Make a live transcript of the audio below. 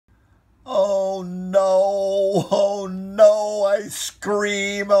oh no, I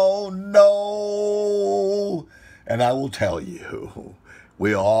scream, oh no. And I will tell you,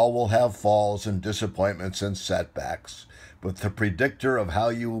 we all will have falls and disappointments and setbacks, but the predictor of how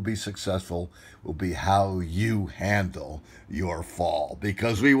you will be successful will be how you handle your fall,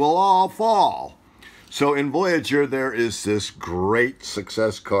 because we will all fall. So in Voyager, there is this great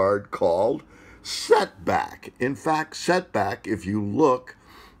success card called Setback. In fact, Setback, if you look,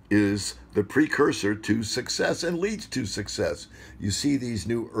 is the precursor to success and leads to success. You see these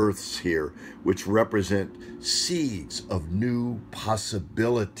new earths here, which represent seeds of new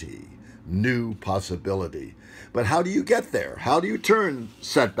possibility. New possibility. But how do you get there? How do you turn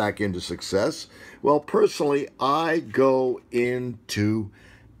setback into success? Well, personally, I go into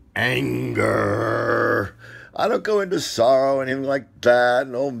anger. I don't go into sorrow and anything like that.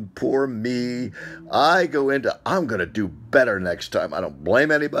 No, poor me. I go into, I'm going to do better next time. I don't blame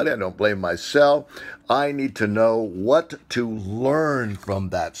anybody. I don't blame myself. I need to know what to learn from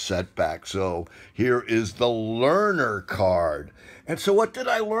that setback. So here is the learner card. And so what did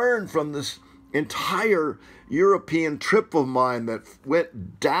I learn from this entire European trip of mine that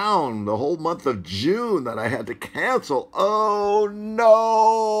went down the whole month of June that I had to cancel? Oh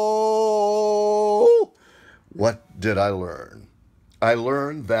no! What did I learn? I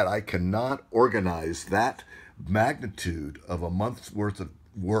learned that I cannot organize that magnitude of a month's worth of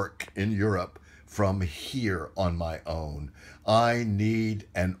work in Europe from here on my own. I need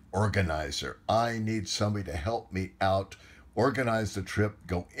an organizer. I need somebody to help me out, organize the trip,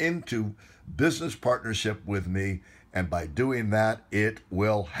 go into business partnership with me, and by doing that, it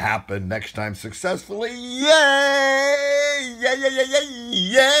will happen next time successfully. Yay! Yay, yay, yay, yay,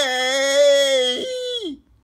 yay!